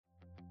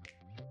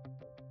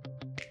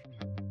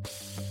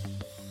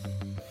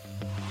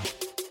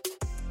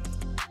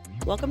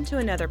Welcome to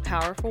another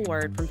powerful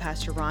word from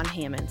Pastor Ron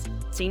Hammonds,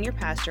 Senior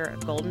Pastor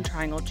of Golden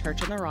Triangle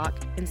Church on the Rock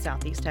in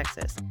Southeast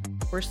Texas.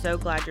 We're so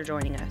glad you're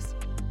joining us.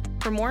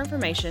 For more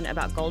information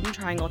about Golden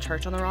Triangle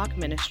Church on the Rock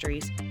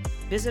Ministries,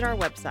 visit our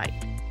website,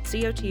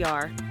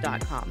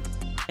 cotr.com.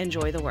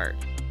 Enjoy the word.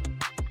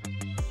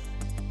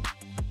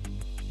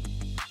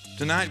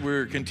 Tonight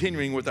we're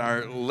continuing with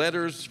our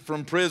letters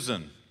from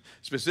prison.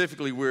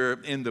 Specifically, we're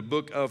in the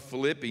book of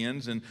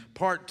Philippians. In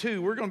part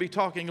 2, we're going to be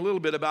talking a little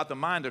bit about the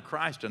mind of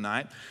Christ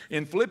tonight.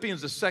 In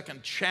Philippians, the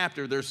second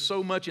chapter, there's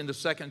so much in the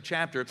second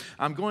chapter,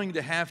 I'm going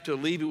to have to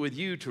leave it with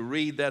you to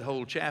read that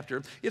whole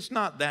chapter. It's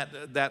not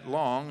that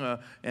long,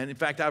 and in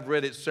fact, I've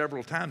read it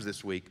several times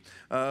this week.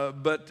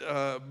 But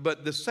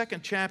the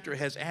second chapter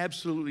has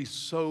absolutely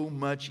so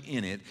much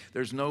in it.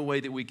 There's no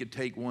way that we could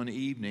take one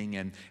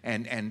evening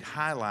and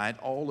highlight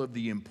all of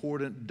the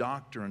important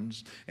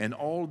doctrines and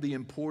all of the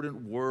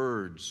important words,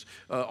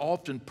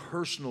 often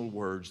personal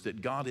words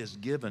that God has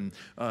given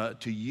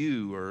to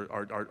you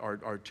or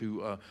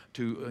to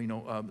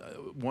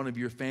one of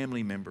your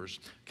family members,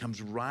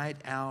 comes right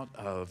out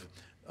of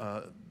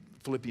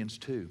Philippians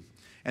 2.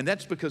 And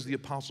that's because the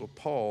Apostle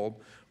Paul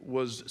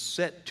was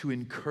set to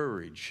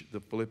encourage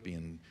the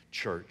Philippian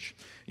church.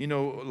 You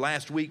know,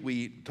 last week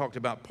we talked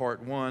about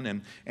part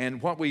 1,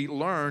 and what we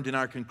learned in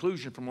our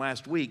conclusion from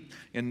last week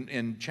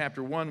in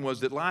chapter 1 was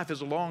that life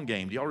is a long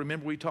game. Do y'all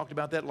remember we talked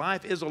about that?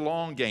 Life is a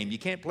long game. You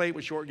can't play it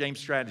with short game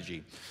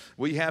strategy.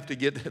 We have to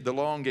get the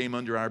long game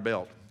under our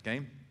belt,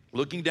 okay?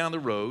 Looking down the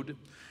road,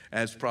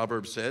 as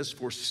Proverbs says,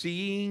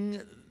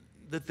 foreseeing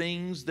the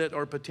things that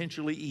are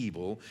potentially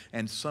evil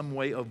and some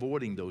way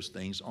avoiding those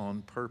things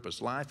on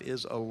purpose. Life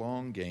is a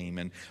long game,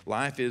 and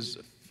life is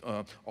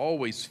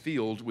always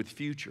filled with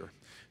future.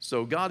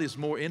 So God is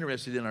more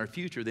interested in our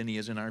future than He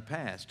is in our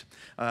past.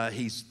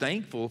 He's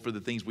thankful for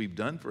the things we've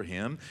done for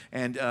Him,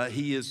 and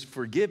He is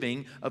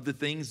forgiving of the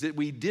things that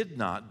we did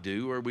not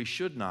do or we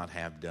should not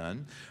have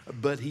done.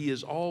 But He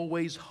is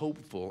always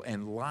hopeful,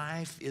 and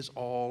life is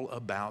all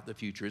about the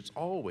future. It's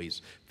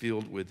always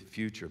filled with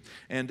future.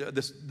 And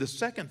the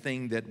second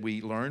thing that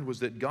we learned was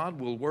that God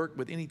will work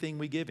with anything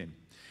we give Him.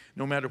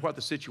 No matter what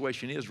the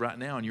situation is right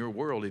now in your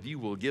world, if you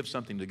will give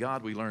something to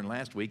God, we learned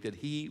last week that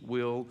He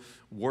will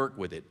work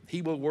with it.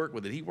 He will work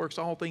with it. He works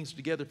all things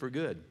together for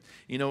good.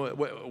 You know,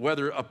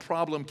 whether a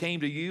problem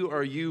came to you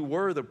or you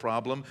were the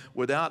problem,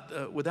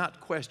 without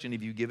question,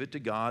 if you give it to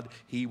God,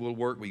 He will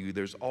work with you.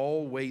 There's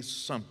always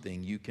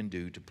something you can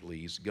do to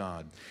please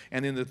God.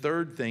 And then the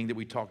third thing that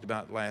we talked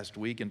about last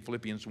week in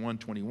Philippians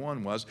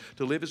 1:21 was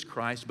to live as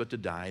Christ, but to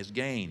die as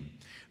gain.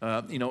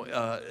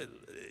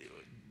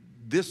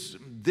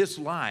 This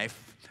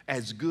life,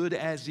 as good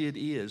as it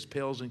is,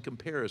 pales in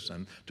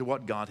comparison to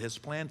what God has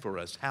planned for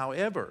us.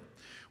 However,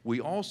 we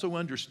also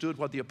understood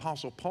what the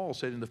Apostle Paul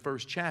said in the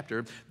first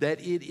chapter,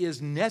 that it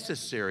is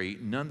necessary,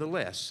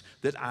 nonetheless,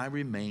 that I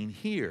remain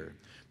here.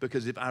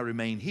 Because if I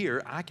remain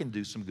here, I can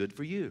do some good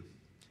for you.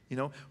 You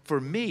know, for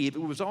me, if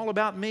it was all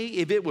about me,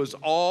 if it was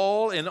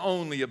all and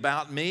only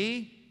about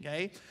me,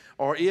 okay,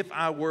 or if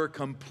I were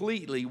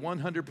completely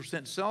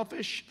 100%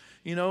 selfish,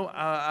 you know,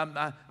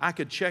 I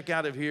could check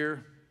out of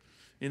here,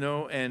 you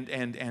know, and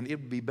it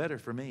would be better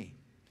for me.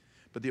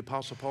 But the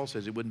Apostle Paul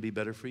says it wouldn't be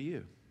better for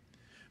you.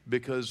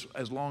 Because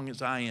as long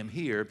as I am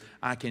here,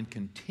 I can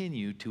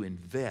continue to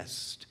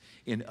invest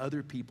in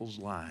other people's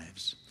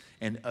lives.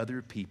 And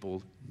other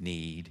people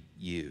need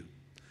you.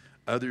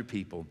 Other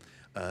people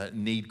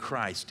need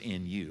Christ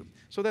in you.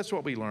 So that's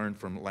what we learned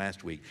from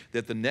last week,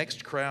 that the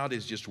next crowd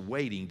is just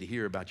waiting to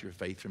hear about your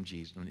faith from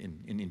Jesus,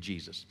 in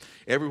Jesus.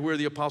 Everywhere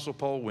the Apostle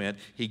Paul went,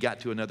 he got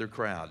to another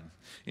crowd.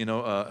 You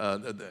know,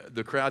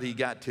 the crowd he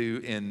got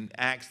to in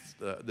Acts,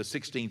 the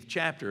 16th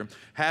chapter,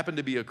 happened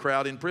to be a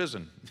crowd in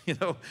prison, you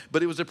know,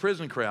 but it was a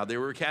prison crowd. They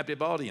were a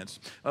captive audience.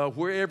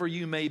 Wherever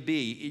you may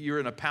be, you're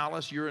in a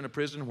palace, you're in a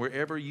prison,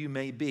 wherever you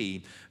may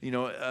be, you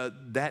know,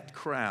 that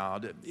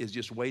crowd is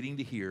just waiting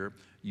to hear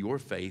your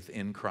faith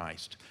in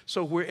Christ.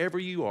 So wherever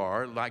you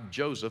are, like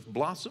Joseph,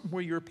 blossom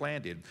where you're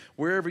planted.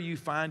 Wherever you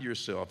find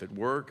yourself, at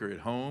work or at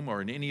home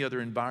or in any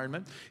other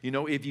environment, you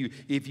know, if you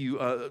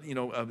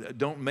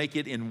don't make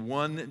it in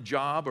one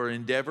job or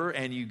endeavor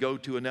and you go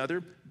to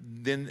another,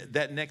 then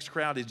that next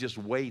crowd is just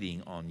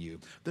waiting on you.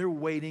 They're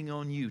waiting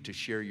on you to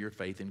share your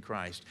faith in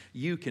Christ.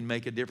 You can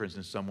make a difference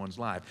in someone's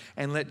life,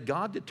 and let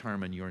God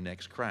determine your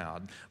next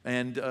crowd.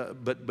 And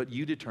but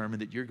you determine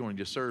that you're going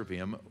to serve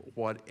Him,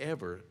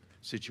 whatever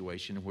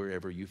situation,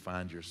 wherever you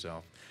find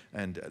yourself.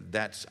 And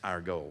that's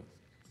our goal.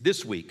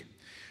 This week,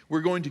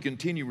 we're going to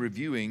continue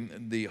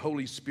reviewing the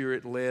Holy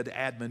Spirit-led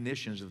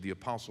admonitions of the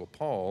Apostle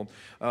Paul,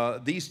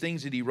 these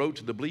things that he wrote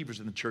to the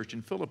believers in the church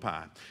in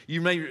Philippi.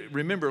 You may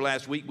remember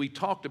last week we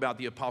talked about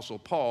the Apostle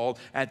Paul.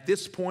 At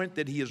this point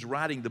that he is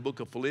writing the book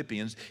of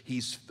Philippians,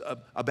 he's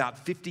about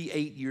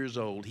 58 years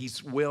old.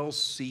 He's well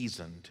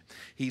seasoned.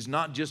 He's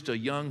not just a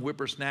young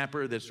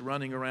whippersnapper that's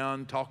running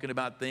around talking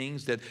about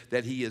things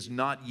that he is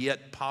not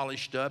yet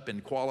polished up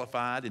and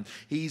qualified. And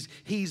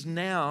he's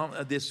now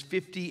this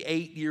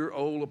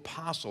 58-year-old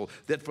apostle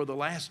apostle that for the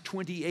last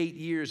 28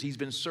 years he's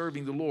been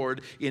serving the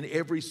Lord in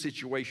every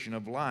situation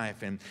of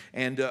life.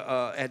 And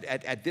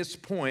at this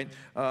point,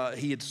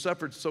 he had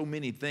suffered so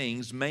many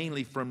things,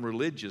 mainly from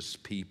religious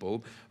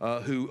people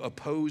who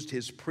opposed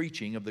his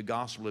preaching of the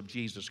gospel of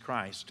Jesus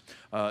Christ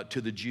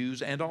to the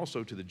Jews and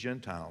also to the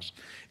Gentiles.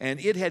 And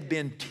it had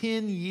been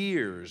 10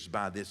 years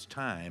by this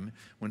time,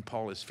 when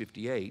Paul is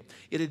 58,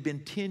 it had been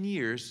 10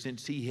 years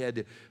since he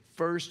had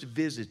first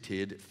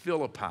visited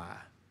Philippi.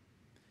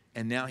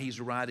 And now he's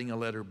writing a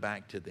letter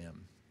back to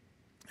them.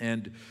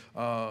 And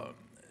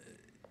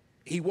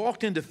he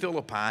walked into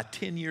Philippi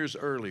 10 years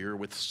earlier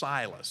with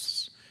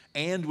Silas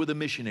and with a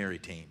missionary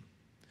team.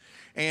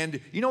 And,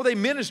 they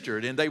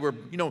ministered and they were,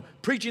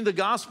 preaching the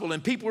gospel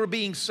and people were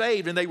being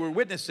saved and they were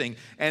witnessing.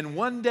 And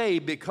one day,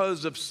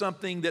 because of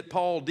something that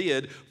Paul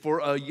did for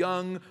a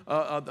young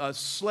a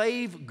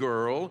slave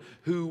girl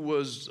who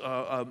was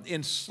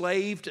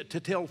enslaved to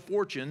tell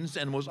fortunes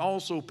and was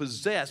also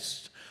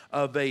possessed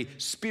of a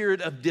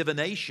spirit of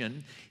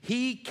divination,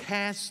 he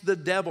cast the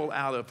devil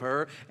out of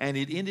her, and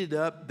it ended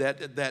up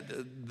that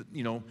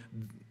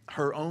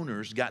her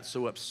owners got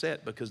so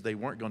upset because they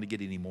weren't going to get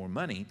any more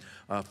money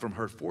from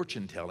her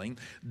fortune telling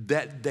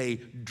that they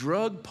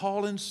drug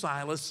Paul and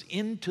Silas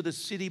into the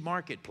city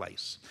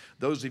marketplace.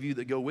 Those of you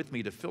that go with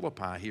me to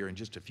Philippi here in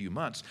just a few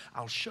months,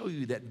 I'll show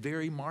you that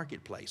very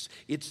marketplace.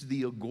 It's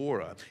the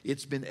Agora.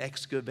 It's been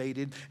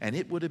excavated, and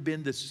it would have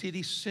been the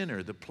city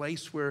center, the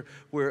place where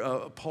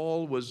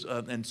Paul was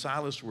and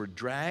Silas were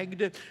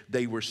dragged.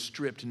 They were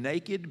stripped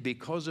naked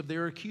because of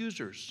their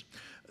accusers.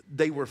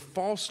 They were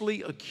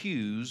falsely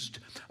accused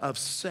of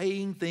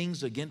saying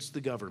things against the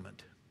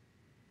government.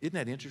 Isn't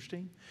that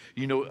interesting?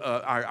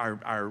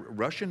 Our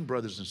Russian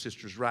brothers and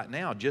sisters right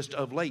now, just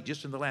of late,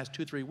 just in the last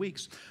 2 or 3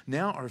 weeks,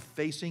 now are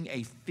facing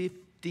a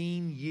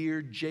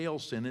 15-year jail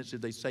sentence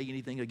if they say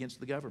anything against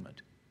the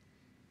government.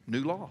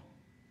 New law,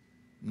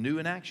 new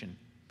in action.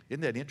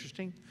 Isn't that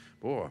interesting?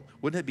 Boy,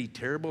 wouldn't it be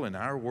terrible in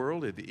our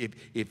world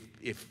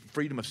if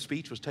freedom of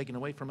speech was taken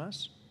away from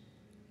us?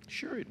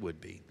 Sure it would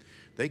be.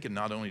 They could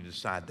not only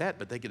decide that,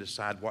 but they could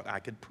decide what I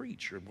could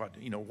preach or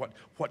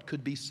what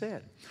could be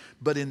said.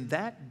 But in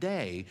that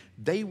day,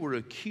 they were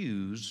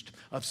accused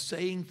of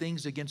saying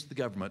things against the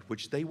government,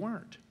 which they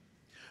weren't.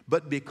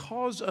 But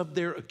because of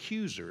their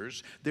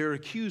accusers,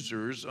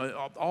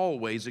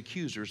 always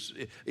accusers,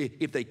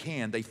 if they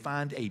can, they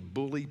find a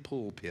bully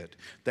pulpit.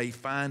 They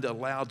find a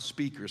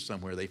loudspeaker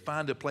somewhere. They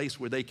find a place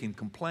where they can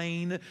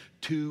complain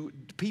to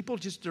people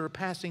just that are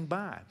passing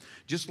by.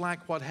 Just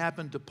like what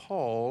happened to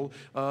Paul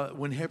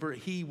whenever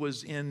he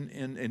was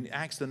in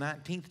Acts the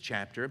 19th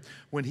chapter,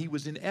 when he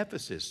was in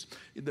Ephesus.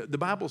 The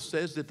Bible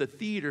says that the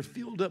theater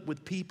filled up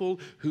with people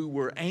who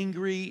were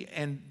angry,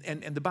 and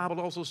the Bible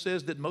also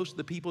says that most of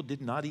the people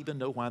did not even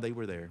know why they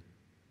were there.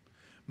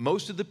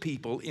 Most of the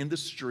people in the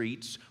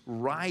streets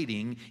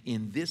rioting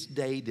in this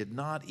day did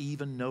not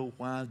even know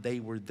why they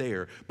were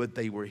there, but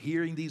they were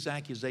hearing these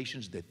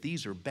accusations that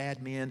these are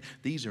bad men,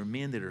 these are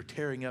men that are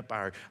tearing up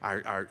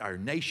our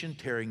nation,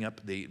 tearing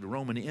up the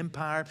Roman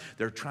Empire.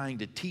 They're trying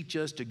to teach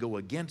us to go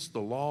against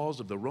the laws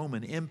of the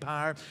Roman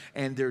Empire,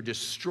 and they're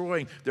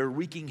destroying, they're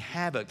wreaking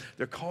havoc,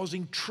 they're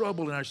causing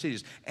trouble in our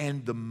cities.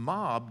 And the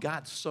mob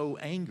got so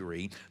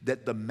angry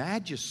that the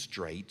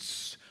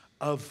magistrates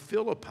of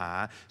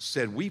Philippi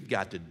said, we've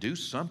got to do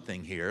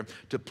something here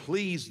to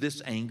please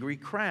this angry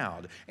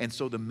crowd. And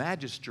so the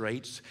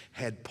magistrates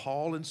had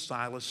Paul and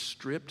Silas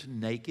stripped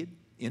naked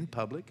in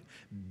public,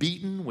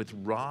 beaten with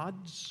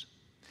rods,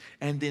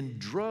 and then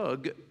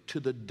drug to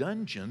the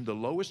dungeon, the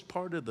lowest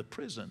part of the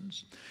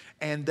prisons,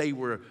 and they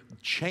were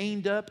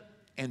chained up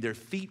and their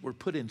feet were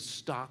put in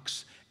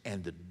stocks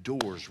and the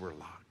doors were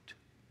locked.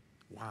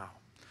 Wow.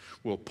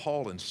 Well,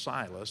 Paul and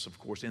Silas, of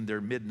course, in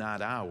their midnight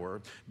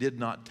hour, did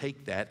not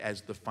take that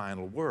as the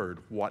final word.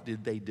 What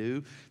did they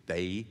do?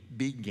 They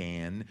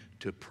began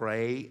to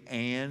pray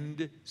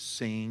and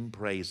sing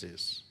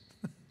praises.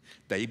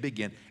 They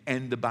began,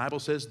 and the Bible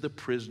says the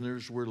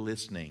prisoners were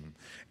listening.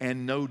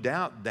 And no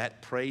doubt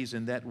that praise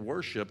and that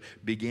worship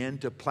began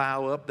to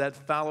plow up that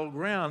fallow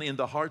ground in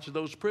the hearts of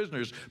those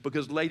prisoners,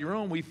 because later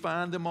on we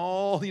find them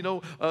all,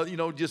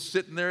 just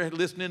sitting there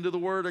listening to the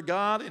word of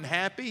God and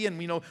happy. And,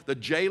 the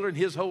jailer and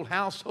his whole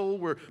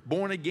household were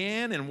born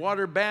again and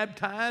water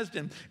baptized,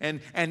 and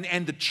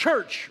the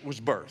church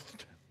was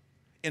birthed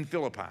in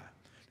Philippi.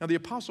 Now, the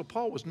Apostle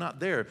Paul was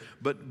not there,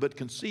 but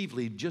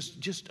conceivably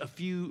just a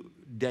few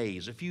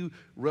days, a few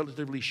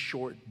relatively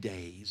short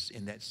days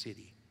in that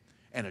city.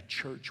 And a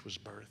church was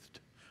birthed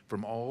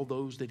from all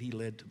those that he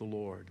led to the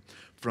Lord.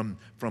 From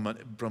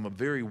a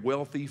very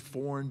wealthy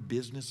foreign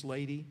business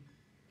lady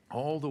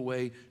all the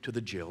way to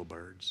the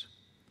jailbirds.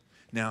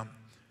 Now,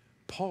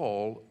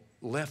 Paul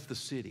left the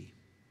city,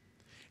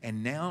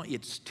 and now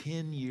it's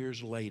 10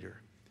 years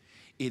later.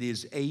 It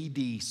is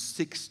AD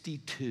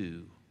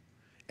 62,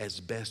 as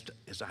best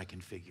as I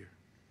can figure.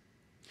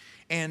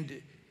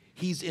 And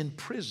he's in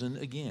prison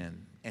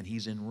again, and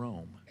he's in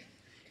Rome.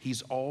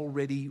 He's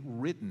already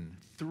written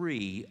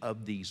 3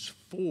 of these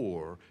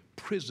 4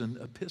 prison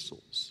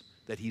epistles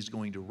that he's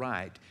going to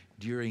write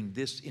during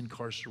this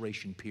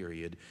incarceration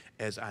period,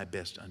 as I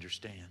best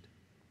understand.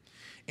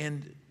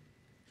 And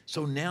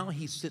so now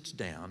he sits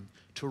down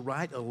to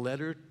write a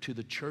letter to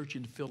the church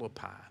in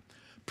Philippi,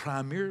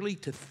 primarily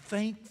to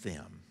thank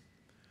them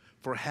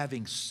for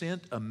having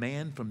sent a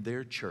man from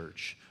their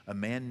church, a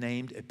man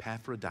named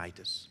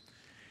Epaphroditus.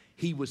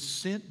 He was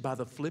sent by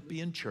the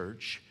Philippian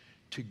church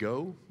to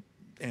go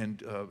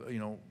and,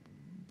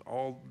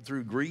 all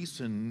through Greece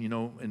and,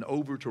 and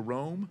over to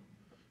Rome,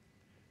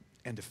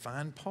 and to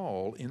find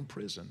Paul in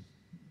prison,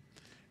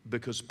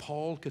 because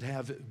Paul could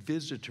have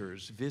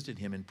visitors visit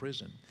him in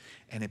prison.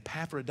 And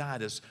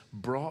Epaphroditus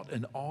brought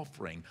an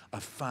offering,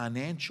 a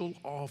financial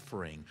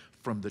offering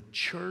from the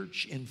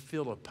church in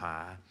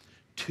Philippi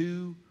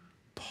to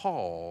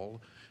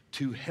Paul,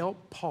 to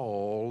help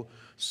Paul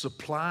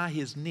supply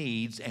his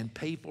needs and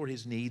pay for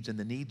his needs and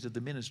the needs of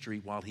the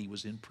ministry while he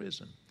was in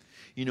prison.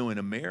 In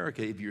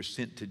America, if you're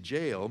sent to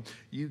jail,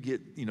 you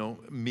get,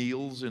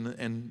 meals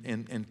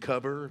and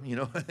cover,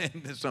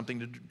 and something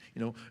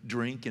to,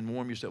 drink and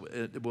warm yourself.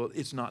 Well,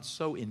 it's not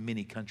so in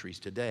many countries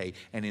today,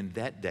 and in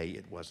that day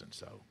it wasn't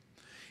so.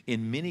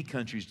 In many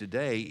countries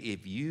today,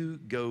 if you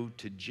go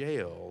to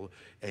jail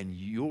and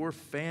your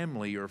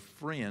family or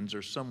friends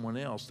or someone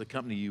else, the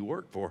company you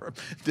work for,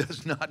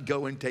 does not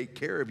go and take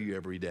care of you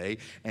every day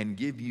and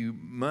give you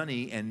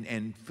money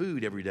and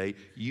food every day,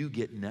 you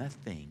get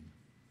nothing.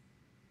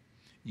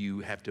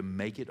 You have to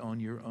make it on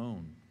your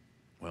own.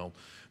 Well,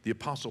 the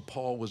Apostle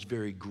Paul was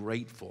very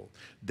grateful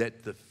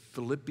that the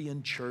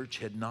Philippian church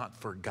had not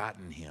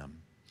forgotten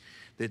him,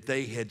 that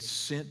they had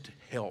sent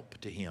help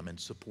to him and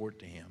support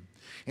to him.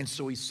 And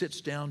so he sits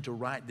down to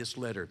write this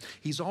letter.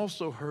 He's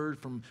also heard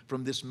from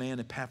this man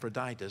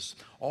Epaphroditus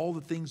all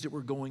the things that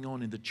were going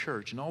on in the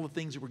church and all the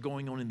things that were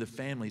going on in the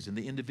families and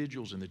the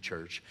individuals in the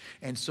church.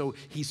 And so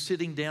he's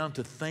sitting down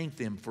to thank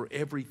them for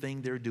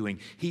everything they're doing.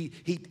 He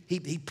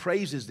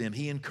praises them.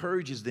 He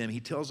encourages them.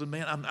 He tells them,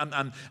 man,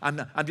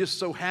 I'm just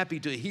so happy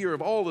to hear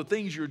of all the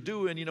things you're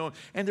doing,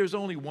 And there's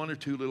only one or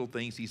two little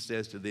things he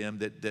says to them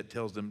that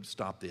tells them,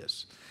 stop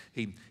this.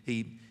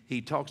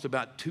 He talks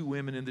about two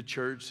women in the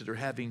church that are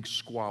having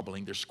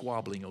squabbling. They're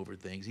squabbling over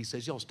things. He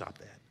says, y'all stop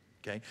that,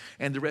 okay?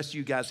 And the rest of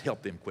you guys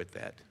help them quit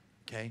that,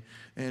 okay?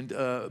 And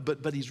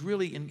but he's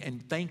really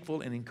and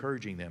thankful and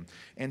encouraging them.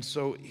 And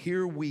so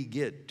here we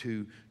get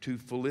to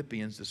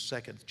Philippians, the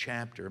 2nd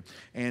chapter,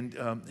 and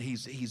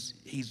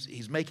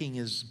he's making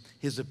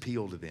his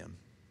appeal to them.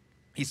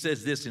 He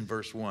says this in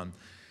verse 1.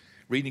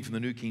 Reading from the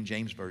New King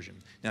James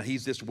Version. Now,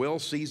 he's this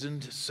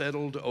well-seasoned,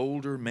 settled,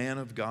 older man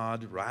of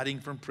God writing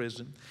from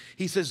prison.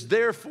 He says,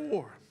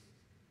 therefore,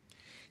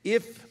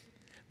 if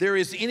there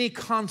is any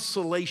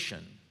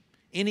consolation,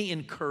 any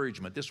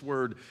encouragement, this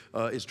word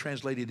is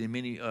translated in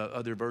many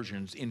other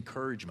versions,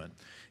 encouragement.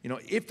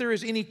 If there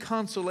is any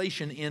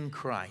consolation in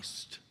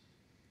Christ,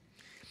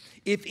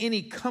 if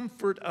any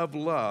comfort of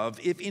love,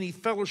 if any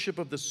fellowship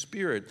of the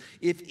Spirit,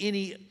 if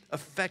any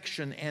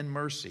affection and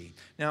mercy.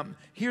 Now,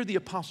 here the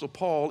Apostle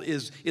Paul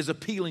is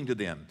appealing to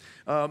them.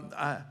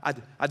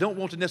 I don't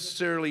want to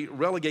necessarily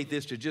relegate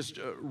this to just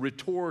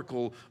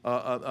rhetorical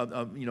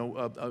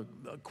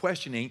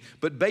questioning,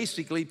 but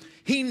basically,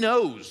 he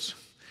knows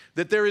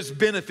that there is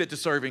benefit to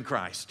serving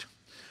Christ.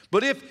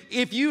 But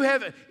if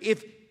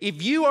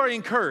you are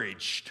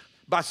encouraged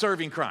by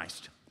serving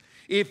Christ,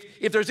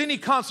 if there's any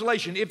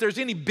consolation, if there's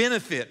any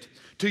benefit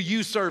to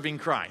you serving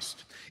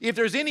Christ, if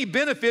there's any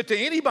benefit to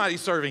anybody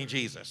serving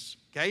Jesus,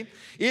 okay?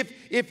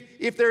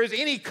 If there is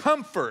any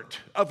comfort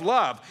of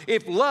love,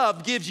 if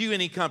love gives you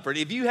any comfort,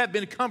 if you have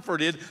been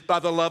comforted by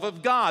the love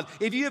of God,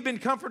 if you have been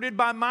comforted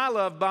by my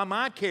love, by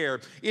my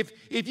care, if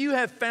you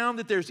have found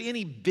that there's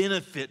any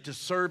benefit to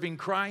serving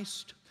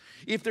Christ,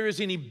 if there is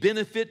any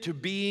benefit to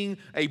being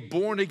a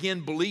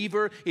born-again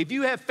believer, if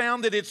you have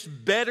found that it's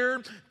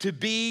better to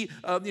be,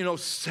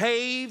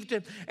 saved,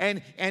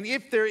 and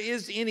if there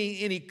is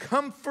any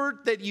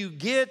comfort that you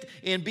get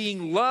in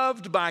being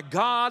loved by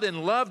God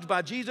and loved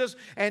by Jesus,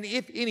 and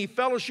if any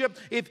fellowship,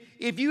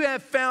 if you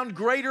have found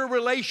greater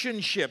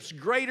relationships,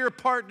 greater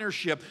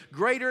partnership,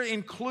 greater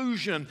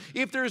inclusion,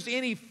 if there's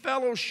any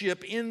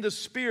fellowship in the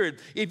Spirit,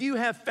 if you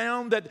have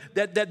found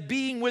that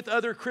being with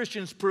other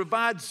Christians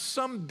provides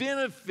some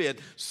benefit,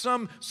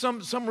 some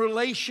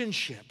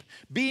relationship.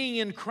 Being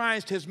in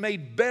Christ has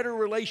made better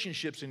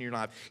relationships in your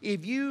life.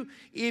 If you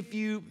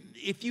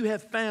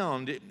have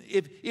found,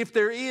 if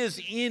there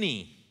is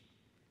any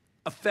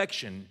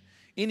affection,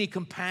 any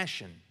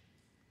compassion,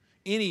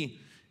 any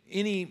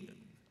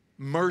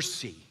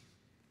mercy,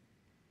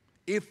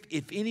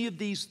 if any of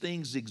these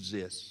things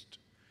exist,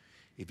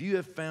 if you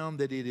have found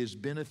that it is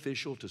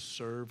beneficial to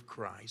serve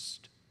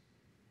Christ,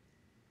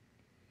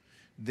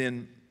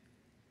 then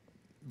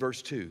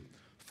verse 2,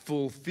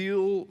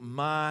 fulfill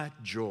my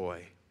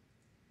joy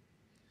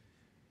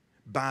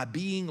by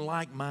being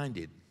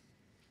like-minded,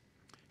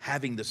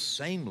 having the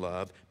same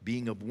love,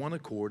 being of one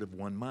accord, of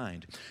one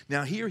mind.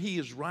 Now here he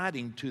is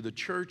writing to the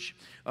church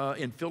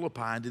in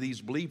Philippi and to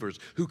these believers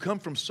who come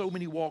from so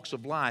many walks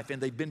of life,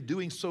 and they've been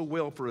doing so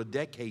well for a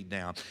decade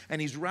now. And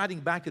he's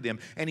writing back to them,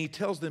 and he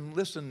tells them,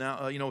 listen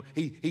now,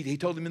 he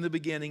told them in the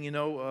beginning,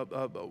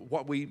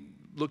 what we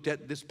looked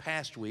at this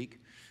past week,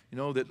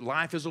 that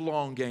life is a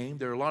long game.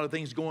 There are a lot of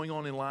things going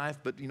on in life,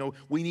 but,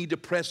 we need to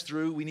press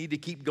through. We need to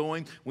keep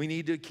going. We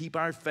need to keep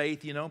our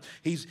faith,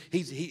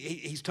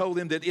 He's told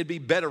them that it'd be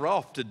better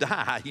off to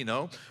die,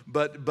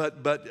 but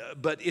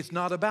it's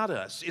not about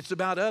us. It's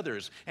about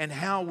others and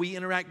how we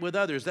interact with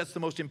others. That's the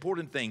most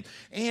important thing.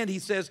 And he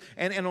says,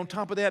 and on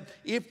top of that,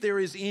 if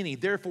there's any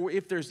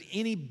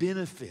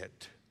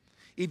benefit,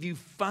 if you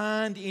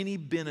find any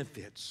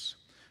benefits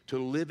to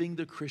living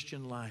the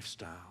Christian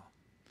lifestyle,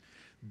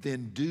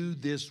 then do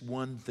this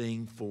one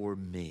thing for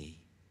me.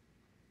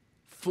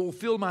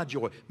 Fulfill my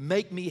joy.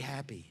 Make me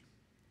happy.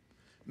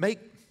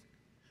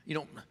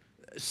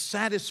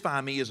 Satisfy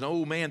me as an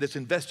old man that's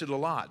invested a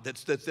lot,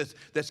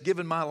 that's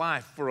given my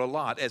life for a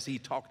lot, as he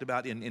talked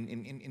about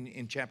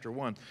in chapter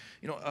 1.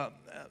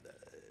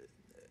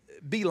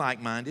 Be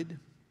like-minded.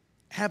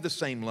 Have the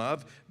same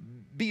love.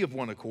 Be of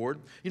one accord.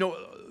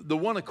 The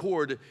one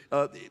accord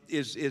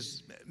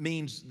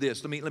means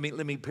this.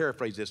 Let me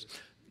paraphrase this.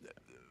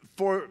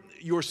 For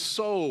your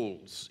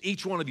souls,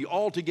 each one of you,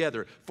 all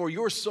together, for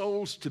your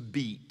souls to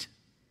beat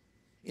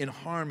in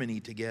harmony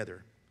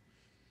together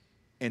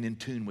and in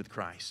tune with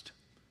Christ.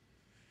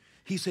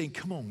 He's saying,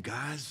 come on,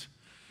 guys.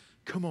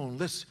 Come on,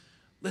 let's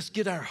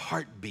get our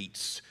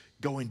heartbeats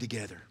going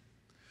together.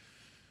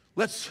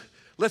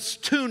 Let's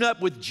tune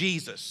up with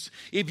Jesus.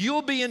 If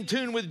you'll be in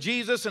tune with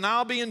Jesus and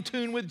I'll be in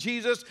tune with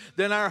Jesus,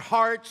 then our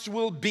hearts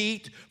will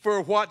beat for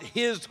what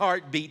His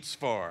heart beats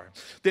for.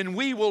 Then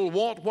we will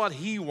want what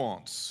He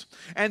wants.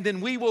 And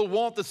then we will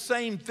want the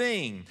same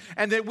thing.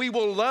 And then we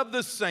will love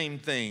the same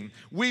thing.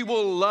 We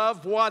will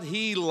love what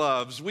He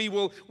loves. We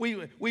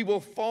will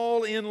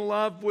fall in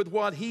love with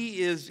what He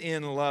is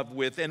in love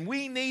with. And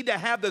we need to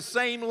have the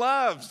same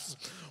loves.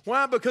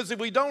 Why? Because if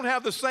we don't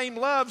have the same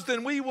loves,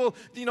 then we will,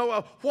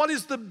 what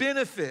is the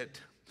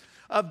benefit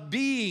of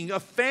being a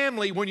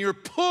family when you're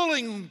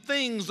pulling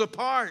things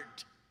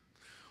apart?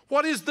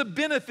 What is the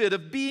benefit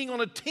of being on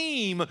a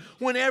team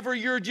whenever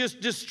you're just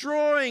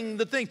destroying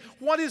the things?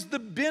 What is the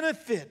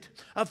benefit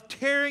of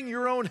tearing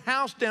your own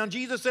house down?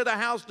 Jesus said a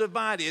house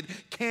divided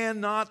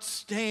cannot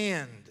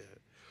stand.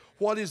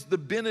 What is the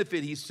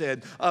benefit, he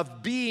said,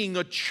 of being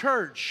a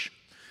church?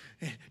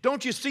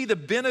 Don't you see the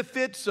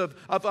benefits of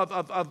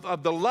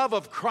the love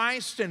of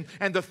Christ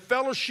and the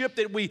fellowship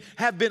that we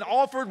have been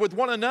offered with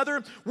one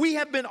another? We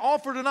have been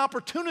offered an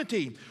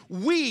opportunity.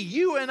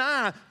 You and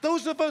I,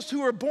 those of us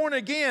who are born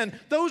again,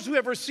 those who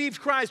have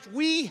received Christ,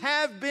 we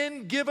have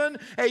been given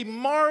a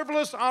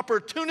marvelous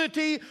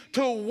opportunity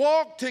to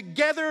walk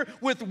together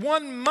with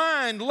one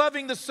mind,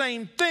 loving the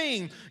same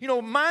thing,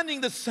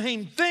 minding the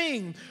same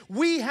thing.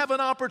 We have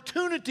an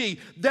opportunity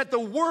that the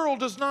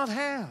world does not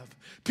have.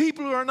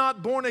 People who are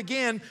not born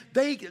again,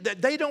 they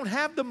don't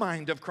have the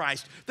mind of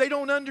Christ. They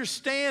don't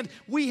understand.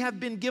 We have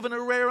been given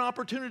a rare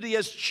opportunity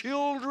as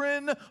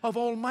children of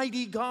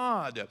Almighty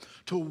God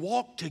to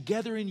walk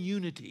together in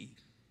unity,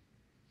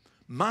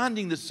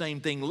 minding the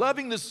same thing,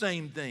 loving the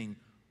same thing,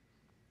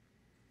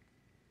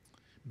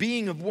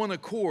 being of one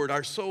accord,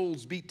 our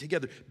souls beat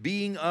together,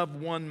 being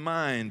of one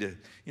mind.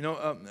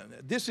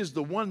 This is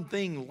the one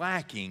thing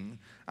lacking,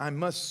 I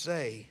must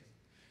say,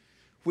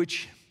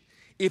 which,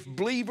 if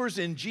believers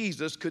in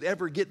Jesus could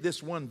ever get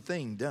this one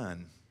thing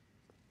done,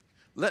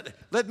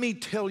 let me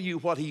tell you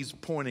what he's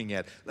pointing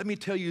at. Let me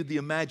tell you the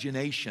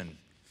imagination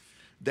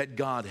that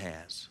God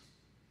has.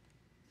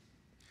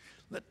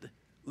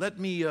 Let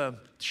me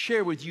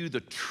share with you the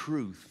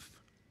truth.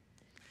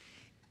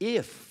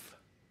 If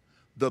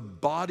the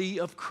body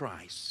of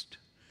Christ,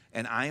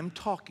 and I am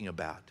talking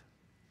about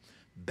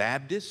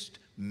Baptist,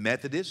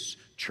 Methodist,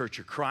 Church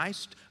of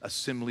Christ,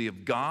 Assembly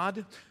of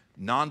God,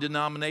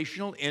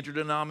 non-denominational,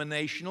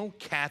 interdenominational,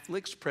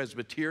 Catholics,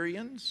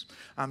 Presbyterians.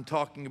 I'm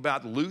talking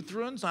about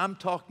Lutherans. I'm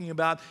talking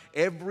about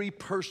every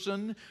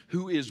person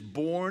who is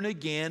born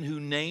again, who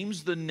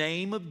names the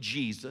name of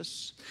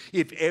Jesus.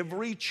 If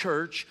every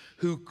church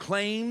who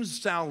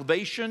claims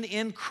salvation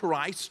in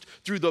Christ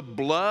through the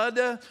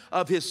blood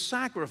of His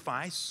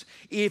sacrifice,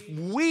 if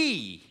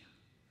we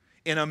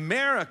in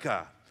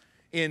America,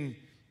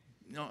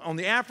 on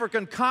the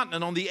African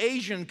continent, on the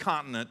Asian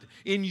continent,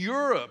 in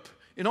Europe,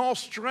 in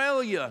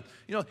Australia,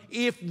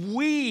 if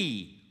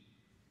we,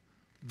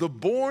 the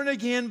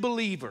born-again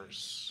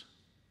believers,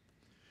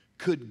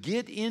 could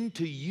get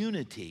into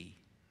unity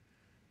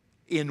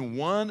in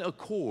one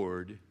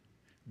accord,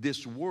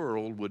 this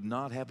world would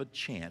not have a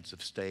chance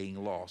of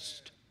staying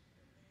lost.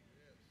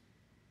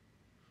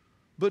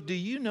 But do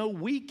you know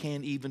we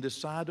can't even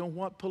decide on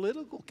what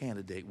political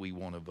candidate we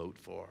want to vote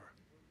for?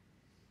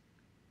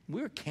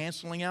 We're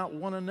canceling out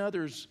one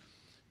another's,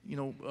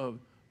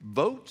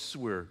 votes.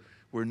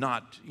 We're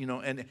not,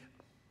 and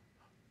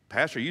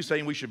Pastor, are you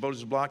saying we should vote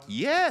as a block?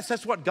 Yes,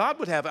 that's what God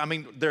would have. I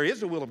mean, there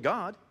is a will of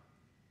God.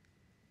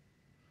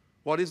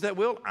 What is that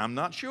will? I'm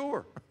not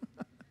sure.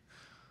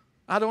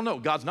 I don't know.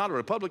 God's not a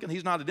Republican.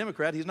 He's not a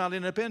Democrat. He's not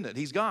independent.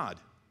 He's God.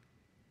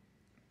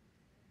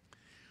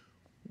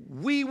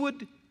 We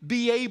would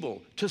be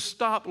able to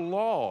stop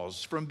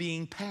laws from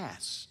being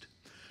passed,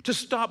 to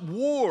stop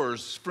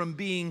wars from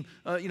being,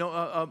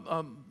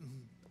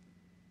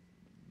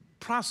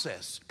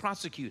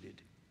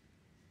 prosecuted.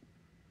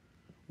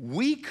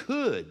 We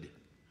could.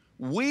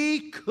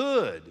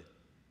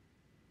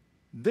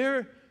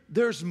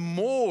 There's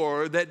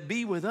more that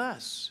be with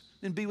us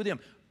than be with Him.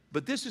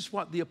 But this is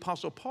what the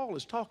Apostle Paul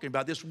is talking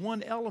about, this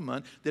one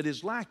element that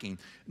is lacking.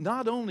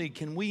 Not only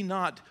can we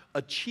not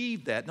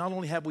achieve that, not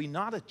only have we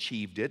not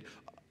achieved it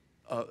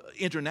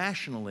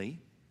internationally,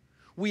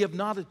 we have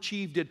not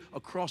achieved it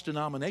across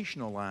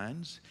denominational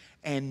lines,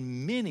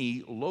 and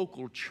many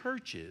local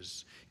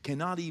churches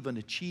cannot even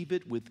achieve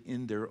it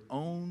within their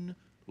own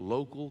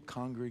local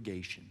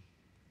congregation.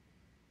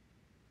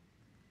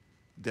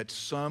 That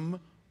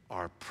some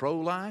are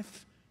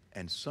pro-life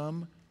and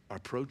some are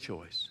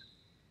pro-choice.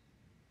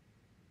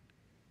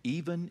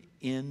 Even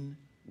in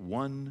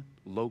one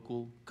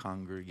local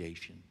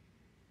congregation.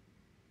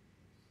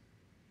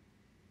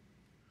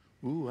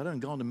 Ooh, I done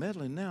gone to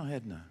meddling now,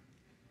 hadn't I?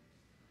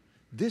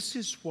 This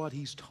is what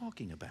he's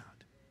talking about.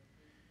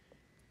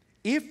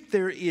 If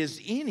there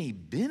is any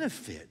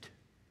benefit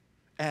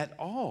at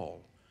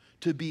all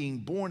to being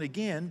born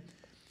again,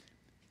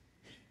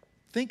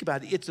 think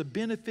about it. It's a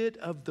benefit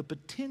of the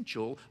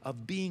potential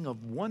of being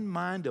of one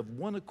mind, of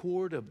one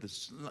accord, of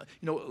the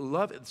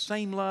love,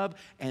 same love,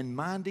 and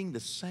minding the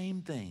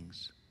same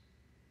things.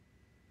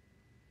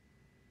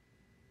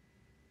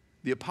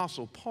 The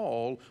Apostle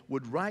Paul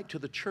would write to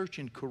the church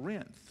in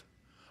Corinth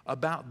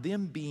about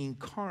them being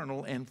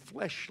carnal and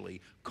fleshly,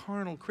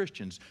 carnal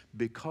Christians,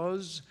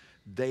 because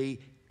they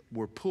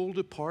were pulled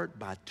apart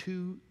by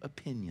two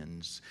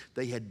opinions.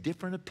 They had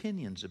different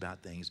opinions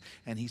about things.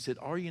 And he said,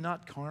 are you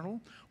not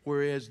carnal?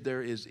 Whereas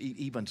there is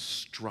even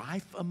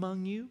strife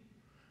among you,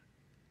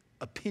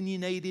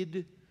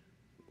 opinionated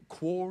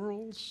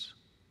quarrels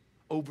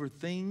over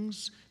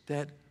things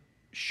that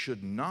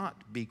should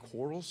not be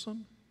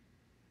quarrelsome.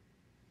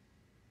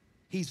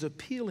 He's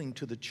appealing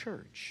to the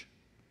church.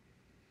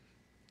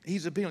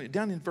 He's appealing.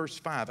 Down in verse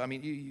 5, I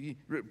mean,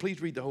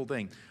 please read the whole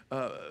thing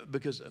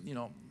because,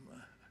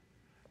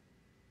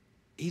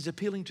 he's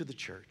appealing to the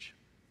church.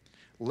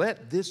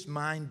 Let this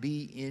mind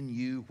be in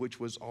you, which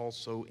was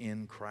also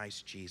in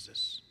Christ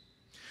Jesus,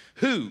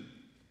 who,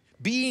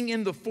 being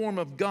in the form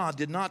of God,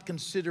 did not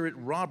consider it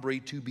robbery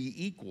to be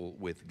equal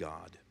with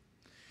God.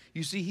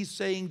 You see, he's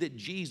saying that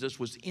Jesus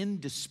was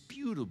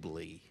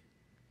indisputably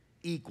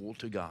equal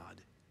to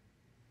God.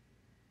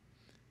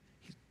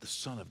 He's the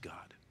Son of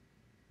God.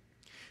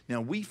 Now,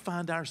 we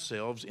find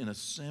ourselves in a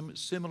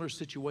similar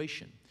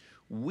situation.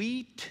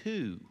 We,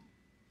 too,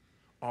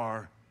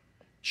 are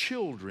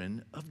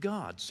children of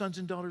God, sons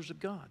and daughters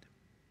of God.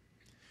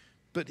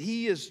 But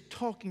he is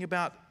talking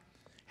about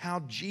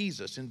how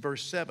Jesus, in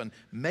verse 7,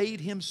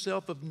 made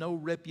himself of no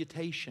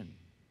reputation.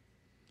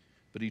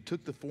 But he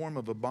took the form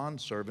of a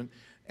bondservant,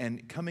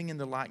 and coming in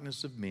the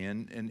likeness of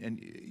men, and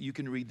you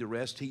can read the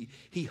rest,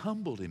 he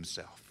humbled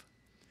himself,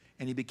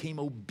 and he became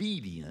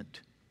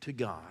obedient to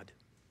God,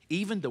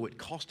 even though it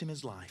cost him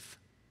his life.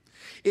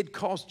 It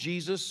cost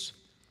Jesus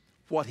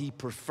what he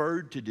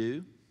preferred to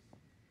do.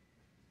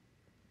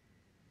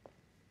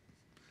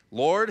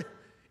 Lord,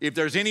 if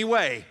there's any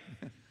way,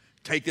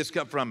 take this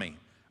cup from me.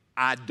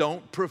 I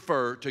don't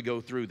prefer to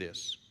go through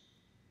this.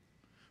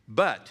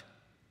 But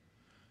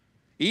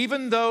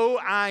even though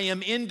I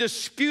am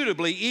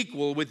indisputably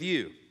equal with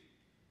you,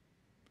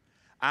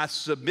 I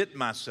submit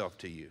myself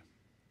to you.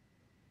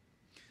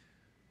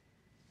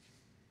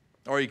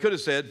 Or he could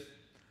have said,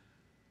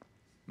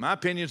 my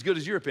opinion is good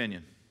as your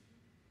opinion.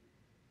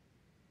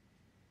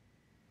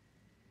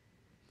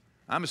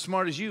 I'm as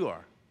smart as you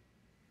are.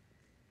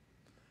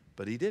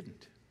 But he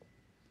didn't.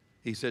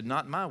 He said,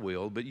 not my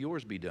will, but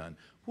yours be done.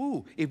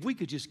 Woo, if we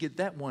could just get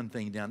that one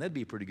thing down, that'd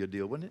be a pretty good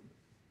deal, wouldn't it?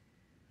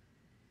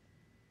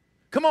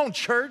 Come on,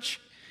 church.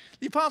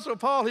 The Apostle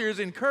Paul here is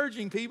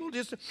encouraging people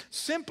just to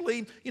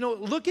simply,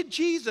 look at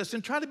Jesus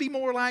and try to be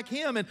more like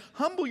him and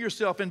humble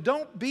yourself, and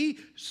don't be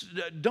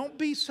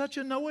such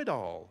a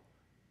know-it-all.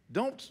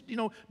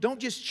 Don't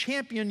just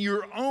champion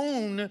your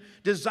own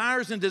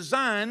desires and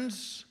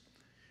designs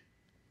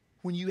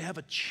when you have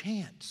a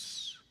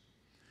chance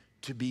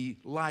to be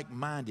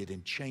like-minded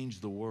and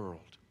change the world.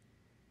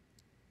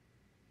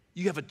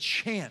 You have a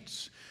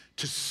chance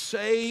to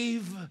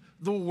save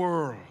the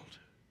world.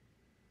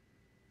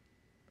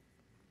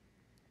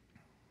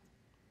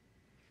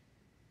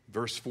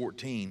 Verse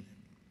 14,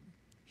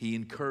 he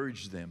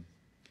encouraged them.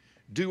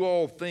 Do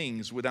all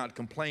things without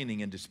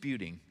complaining and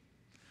disputing.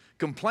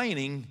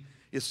 Complaining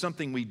is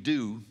something we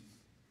do,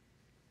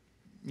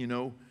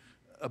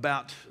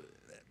 about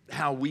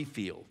how we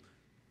feel.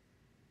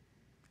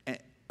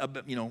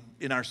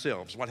 In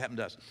ourselves, what happened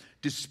to us.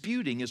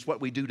 Disputing is what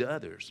we do to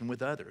others and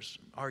with others,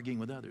 arguing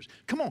with others.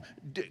 Come on,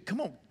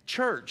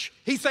 church.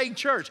 He's saying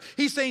church.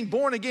 He's saying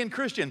born again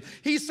Christian.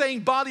 He's saying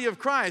body of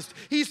Christ.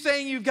 He's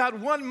saying you've got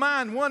one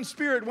mind, one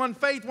spirit, one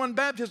faith, one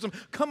baptism.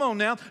 Come on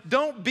now,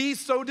 don't be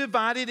so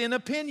divided in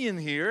opinion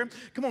here.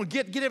 Come on,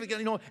 get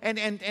everything,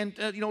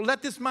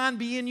 let this mind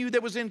be in you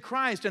that was in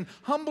Christ, and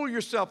humble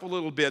yourself a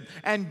little bit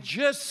and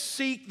just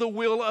seek the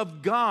will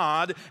of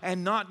God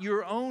and not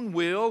your own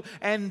will,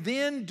 and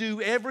then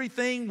do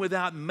everything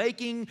without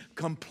making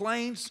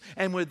complaints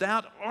and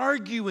without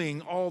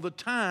arguing all the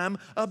time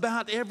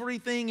about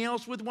everything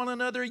else with one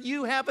another.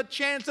 You have a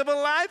chance of a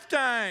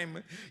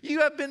lifetime.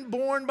 You have been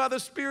born by the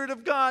Spirit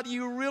of God.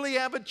 You really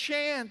have a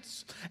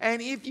chance.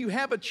 And if you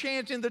have a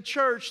chance in the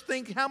church,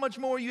 think how much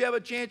more you have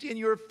a chance in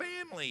your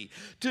family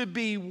to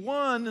be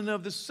one and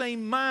of the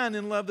same mind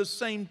and love the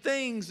same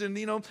things, and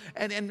to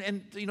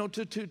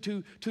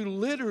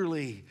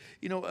literally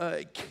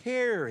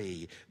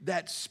carry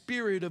that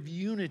spirit of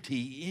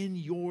unity in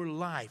your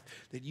life,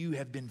 that you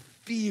have been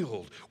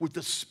filled with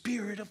the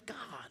Spirit of God.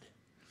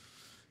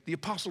 The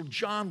Apostle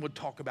John would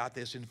talk about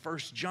this in 1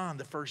 John,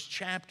 the first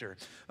chapter,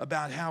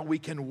 about how we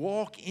can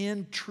walk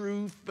in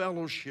true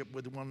fellowship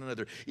with one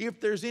another. If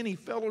there's any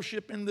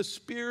fellowship in the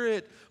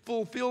Spirit,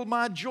 fulfill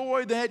my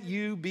joy that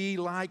you be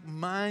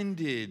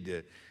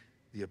like-minded,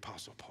 the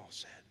Apostle Paul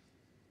said.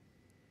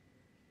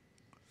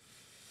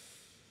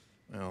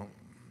 Well,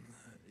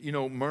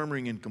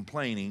 murmuring and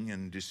complaining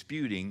and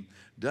disputing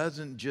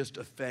doesn't just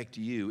affect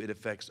you, it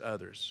affects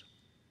others.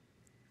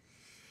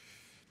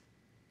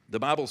 The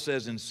Bible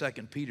says in 2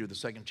 Peter, the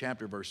second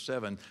chapter, verse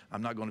 7,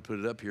 I'm not going to put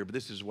it up here, but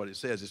this is what it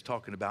says. It's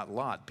talking about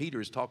Lot. Peter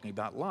is talking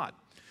about Lot.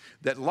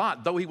 That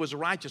Lot, though he was a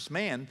righteous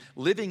man,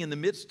 living in the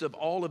midst of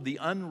all of the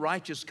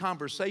unrighteous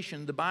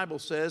conversation, the Bible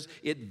says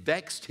it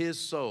vexed his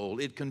soul.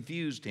 It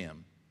confused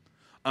him.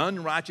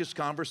 Unrighteous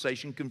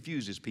conversation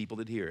confuses people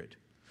that hear it.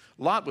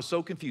 Lot was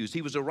so confused.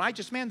 He was a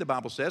righteous man, the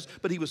Bible says,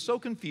 but he was so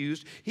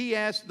confused, he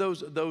asked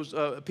those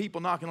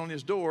people knocking on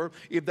his door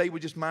if they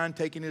would just mind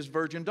taking his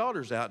virgin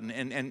daughters out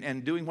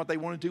and doing what they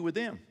wanted to do with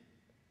them.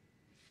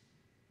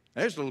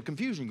 There's a little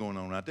confusion going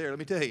on right there, let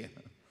me tell you.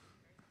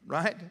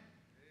 Right?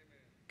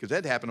 Because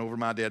that happened over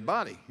my dead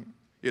body.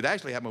 It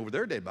actually happened over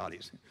their dead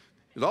bodies.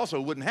 It also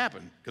wouldn't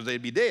happen because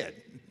they'd be dead.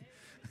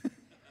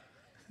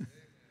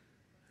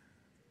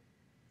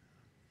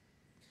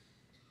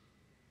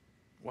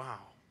 Wow.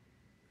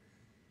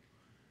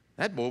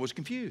 That boy was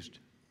confused.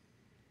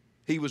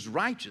 He was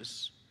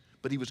righteous,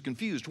 but he was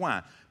confused.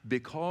 Why?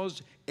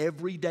 Because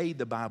every day,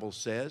 the Bible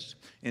says,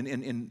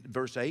 in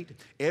verse 8,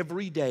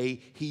 every day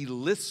he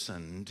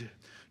listened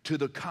to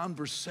the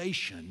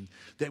conversation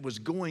that was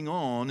going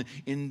on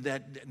in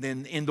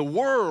the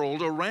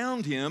world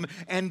around him,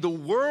 and the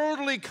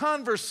worldly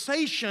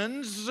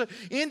conversations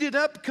ended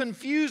up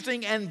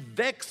confusing and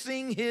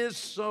vexing his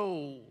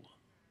soul.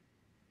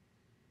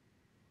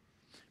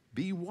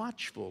 Be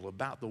watchful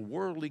about the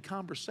worldly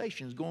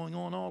conversations going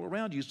on all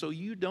around you so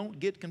you don't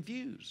get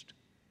confused.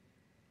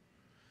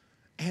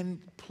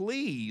 And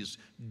please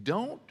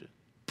don't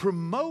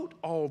promote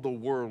all the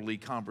worldly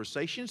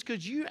conversations,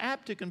 because you're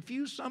apt to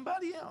confuse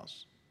somebody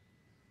else.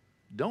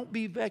 Don't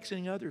be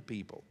vexing other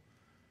people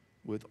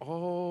with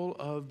all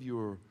of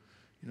your,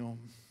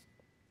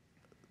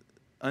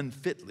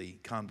 unfitly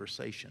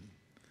conversation.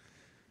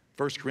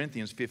 1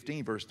 Corinthians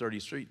 15, verse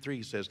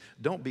 33 says,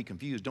 don't be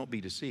confused, don't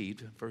be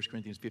deceived. 1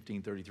 Corinthians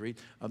 15, 33.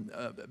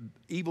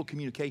 Evil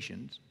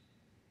communications,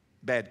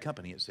 bad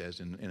company, it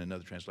says in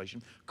another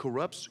translation,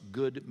 corrupts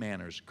good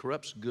manners,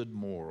 corrupts good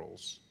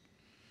morals.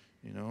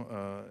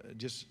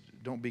 Just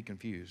don't be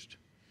confused,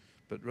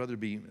 but rather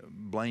be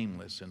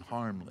blameless and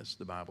harmless,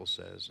 the Bible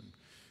says.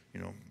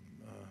 And,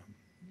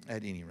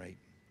 at any rate.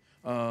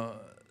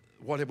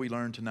 What have we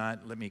learned tonight?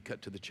 Let me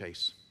cut to the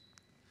chase.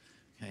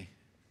 Okay.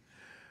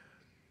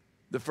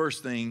 The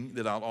first thing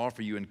that I'll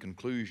offer you in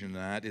conclusion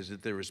tonight is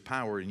that there is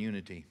power in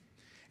unity.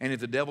 And if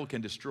the devil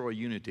can destroy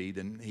unity,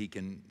 then he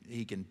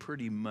can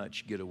pretty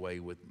much get away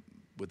with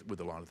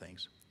a lot of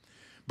things.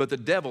 But the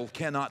devil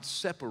cannot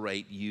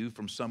separate you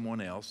from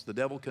someone else. The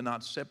devil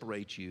cannot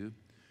separate you,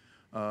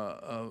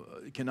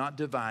 cannot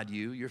divide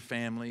you, your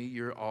family,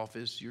 your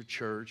office, your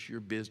church, your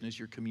business,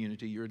 your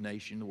community, your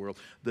nation, the world.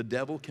 The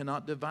devil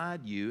cannot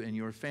divide you and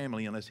your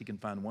family unless he can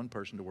find one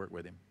person to work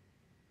with him.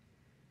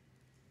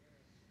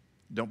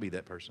 Don't be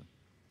that person.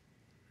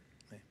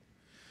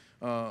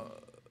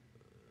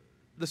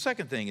 The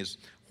second thing is,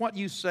 what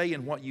you say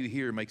and what you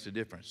hear makes a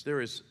difference.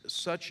 There is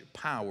such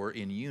power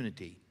in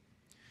unity.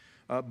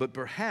 But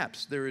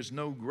perhaps there is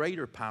no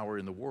greater power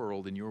in the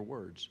world than your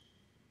words.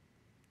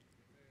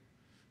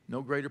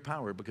 No greater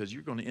power, because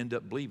you're going to end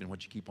up believing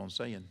what you keep on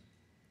saying.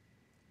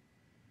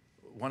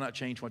 Why not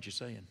change what you're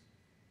saying?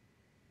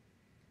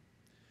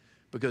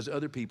 Because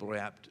other people are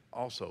apt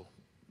also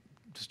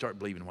to start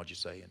believing what you're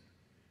saying.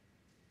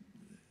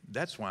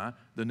 That's why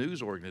the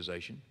news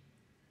organization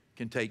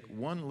can take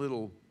one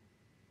little,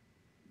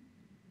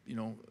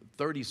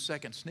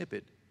 30-second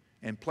snippet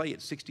and play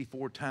it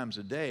 64 times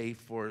a day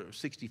for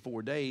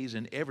 64 days,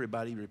 and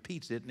everybody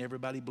repeats it, and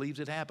everybody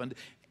believes it happened.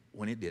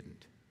 when it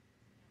didn't.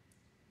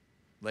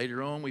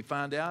 Later on, we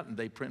find out, and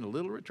they print a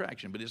little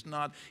retraction, but it's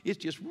not. It's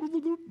just,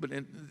 but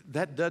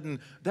that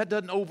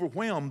doesn't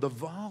overwhelm the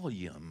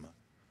volume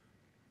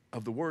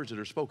of the words that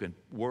are spoken.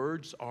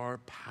 Words are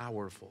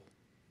powerful.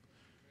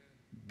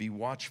 Be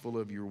watchful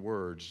of your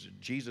words.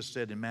 Jesus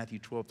said in Matthew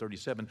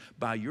 12:37,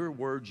 by your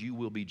words you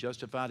will be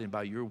justified, and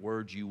by your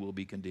words you will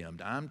be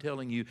condemned. I'm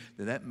telling you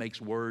that makes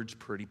words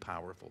pretty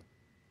powerful.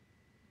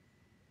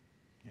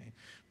 Okay.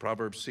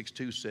 Proverbs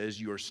 6:2 says,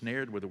 you are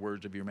snared with the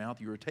words of your mouth.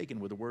 You are taken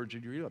with the words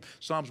of your lips.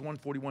 Psalms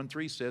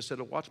 141:3 says, set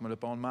a watchman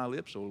upon my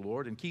lips, O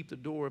Lord, and keep the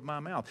door of my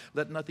mouth.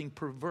 Let nothing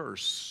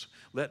perverse,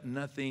 let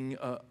nothing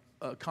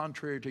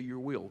contrary to your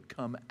will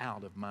come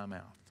out of my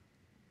mouth.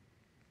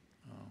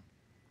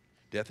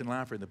 Death and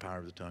life are in the power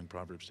of the tongue,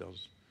 Proverbs tells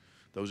us.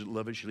 Those that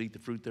love it shall eat the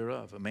fruit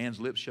thereof. A man's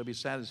lips shall be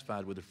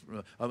satisfied with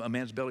a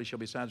man's belly shall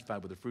be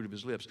satisfied with the fruit of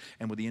his lips,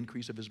 and with the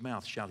increase of his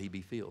mouth shall he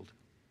be filled.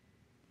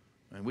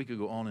 And we could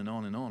go on and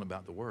on and on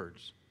about the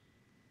words.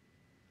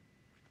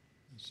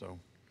 So,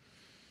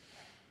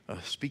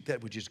 speak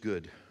that which is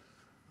good,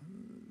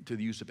 to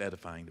the use of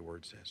edifying, the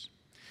word says.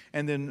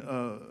 And then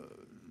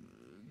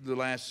the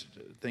last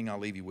thing I'll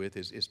leave you with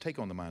is take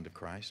on the mind of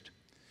Christ.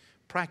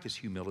 Practice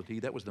humility.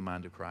 That was the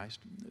mind of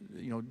Christ.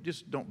 You know,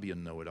 just don't be a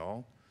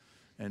know-it-all,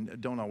 and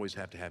don't always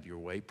have to have your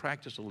way.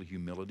 Practice a little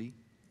humility,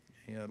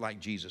 like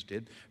Jesus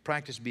did.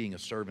 Practice being a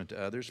servant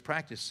to others.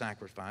 Practice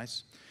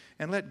sacrifice,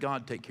 and let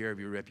God take care of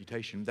your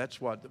reputation.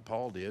 That's what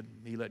Paul did.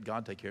 He let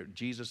God take care of it.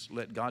 Jesus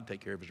let God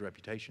take care of his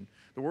reputation.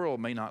 The world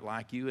may not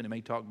like you, and it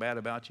may talk bad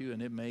about you,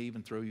 and it may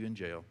even throw you in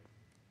jail.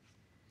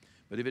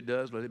 But if it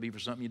does, let it be for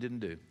something you didn't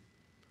do,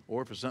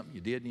 or for something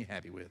you did and you're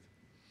happy with.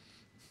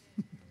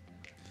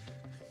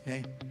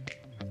 Okay,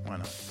 why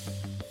not?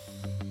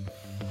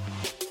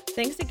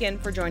 Thanks again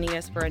for joining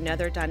us for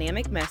another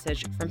dynamic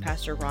message from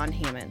Pastor Ron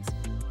Hammonds.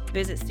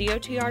 Visit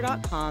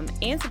cotr.com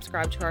and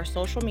subscribe to our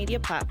social media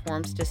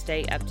platforms to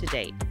stay up to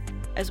date.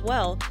 As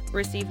well,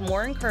 receive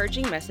more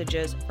encouraging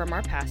messages from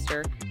our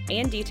pastor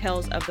and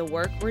details of the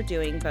work we're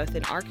doing both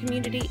in our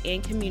community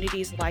and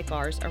communities like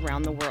ours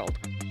around the world.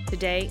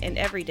 Today and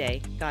every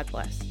day, God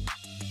bless.